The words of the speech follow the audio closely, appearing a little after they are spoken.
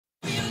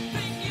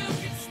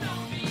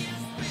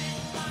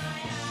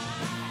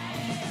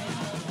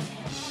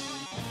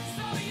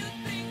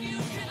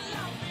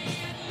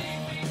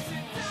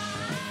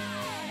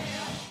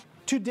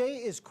Today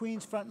is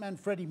Queen's frontman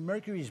Freddie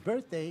Mercury's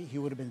birthday. He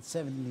would have been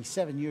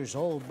 77 years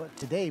old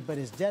but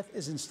his death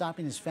isn't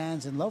stopping his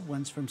fans and loved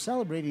ones from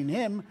celebrating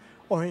him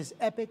or his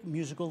epic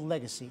musical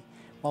legacy.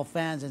 While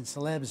fans and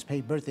celebs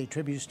pay birthday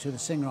tributes to the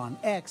singer on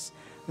X,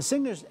 the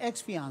singer's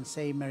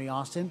ex-fiancée, Mary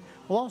Austin,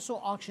 will also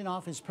auction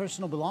off his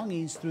personal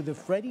belongings through the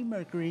Freddie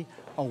Mercury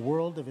A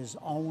World of His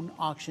Own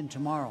auction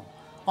tomorrow.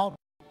 All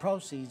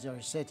proceeds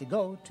are said to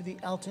go to the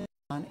Elton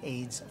John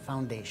AIDS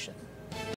Foundation.